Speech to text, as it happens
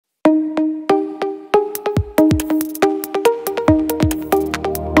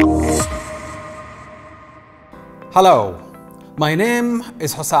Hello, my name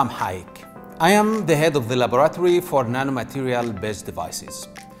is Hossam Haick. I am the head of the Laboratory for Nanomaterial-Based Devices.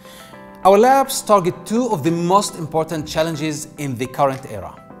 Our labs target two of the most important challenges in the current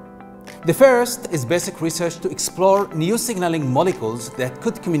era. The first is basic research to explore new signaling molecules that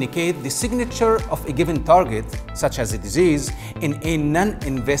could communicate the signature of a given target, such as a disease, in a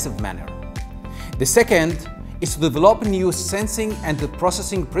non-invasive manner. The second is to develop new sensing and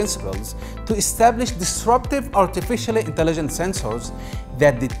processing principles to establish disruptive artificially intelligent sensors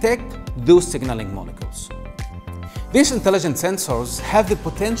that detect those signaling molecules. These intelligent sensors have the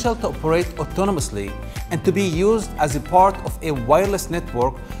potential to operate autonomously and to be used as a part of a wireless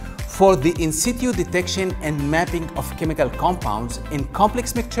network for the in situ detection and mapping of chemical compounds in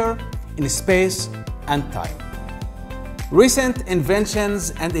complex mixture, in space and time. Recent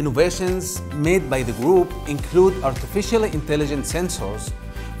inventions and innovations made by the group include artificially intelligent sensors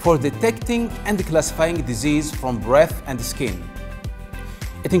for detecting and classifying disease from breath and skin.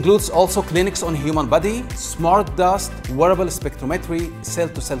 It includes also clinics on human body, smart dust, wearable spectrometry,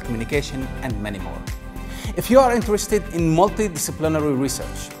 cell-to-cell communication, and many more. If you are interested in multidisciplinary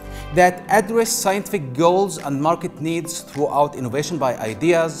research that address scientific goals and market needs throughout innovation by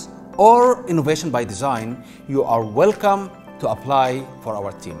ideas or innovation by design, you are welcome to apply for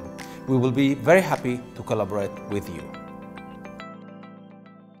our team. We will be very happy to collaborate with you.